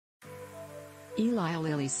Eli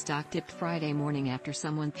Lilly's stock dipped Friday morning after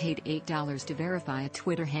someone paid $8 to verify a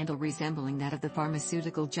Twitter handle resembling that of the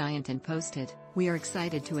pharmaceutical giant and posted, "We are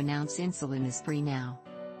excited to announce insulin is free now."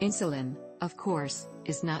 Insulin, of course,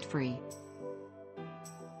 is not free.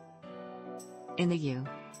 In the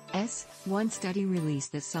U.S., one study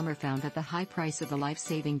released this summer found that the high price of the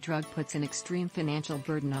life-saving drug puts an extreme financial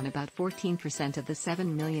burden on about 14% of the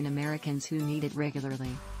 7 million Americans who need it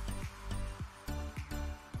regularly.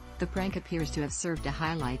 The prank appears to have served to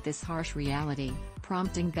highlight this harsh reality,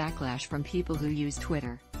 prompting backlash from people who use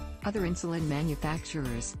Twitter. Other insulin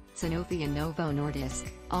manufacturers, Sanofi and Novo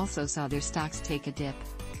Nordisk, also saw their stocks take a dip.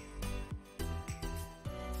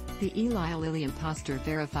 The Eli Lilly imposter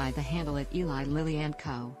verified the handle at Eli Lilly &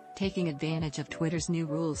 Co., taking advantage of Twitter's new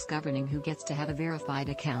rules governing who gets to have a verified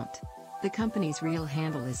account. The company's real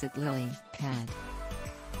handle is @LillyPad.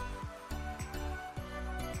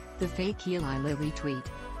 The fake Eli Lilly tweet.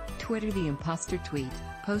 Twitter. The imposter tweet,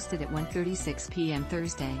 posted at 1:36 p.m.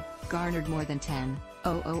 Thursday, garnered more than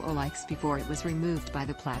 10,000 likes before it was removed by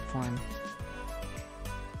the platform.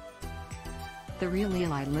 The real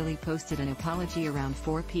Eli Lilly posted an apology around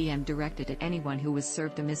 4 p.m. directed at anyone who was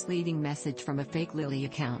served a misleading message from a fake Lilly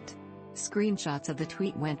account. Screenshots of the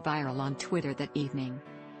tweet went viral on Twitter that evening.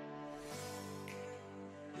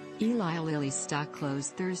 Eli Lilly's stock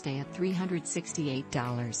closed Thursday at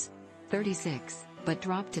 $368.36, but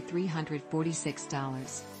dropped to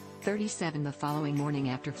 $346.37 the following morning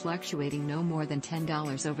after fluctuating no more than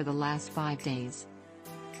 $10 over the last 5 days.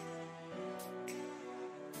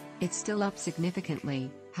 It's still up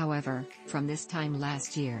significantly, however, from this time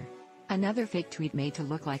last year. Another fake tweet made to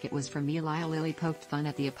look like it was from Eli Lilly poked fun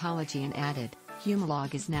at the apology and added,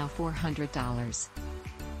 "Humalog is now $400.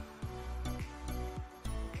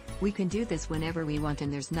 We can do this whenever we want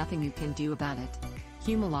and there's nothing you can do about it."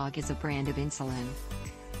 Humalog is a brand of insulin.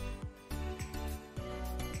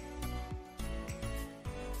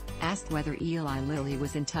 Asked whether Eli Lilly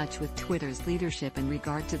was in touch with Twitter's leadership in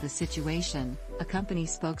regard to the situation, a company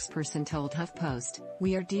spokesperson told HuffPost,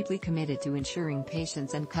 "We are deeply committed to ensuring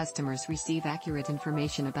patients and customers receive accurate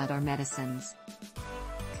information about our medicines."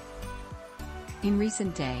 In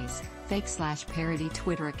recent days, fake/parody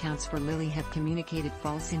Twitter accounts for Lilly have communicated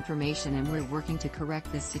false information and we're working to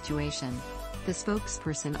correct this situation. The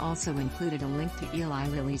spokesperson also included a link to Eli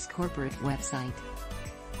Lilly's corporate website.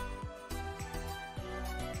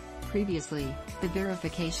 Previously, the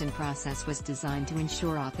verification process was designed to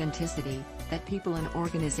ensure authenticity, that people and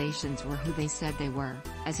organizations were who they said they were,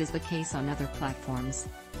 as is the case on other platforms.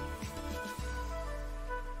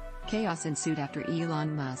 Chaos ensued after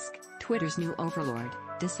Elon Musk, Twitter's new overlord,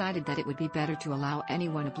 decided that it would be better to allow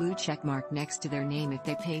anyone a blue checkmark next to their name if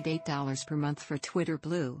they paid $8 per month for Twitter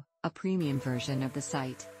Blue, a premium version of the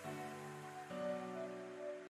site.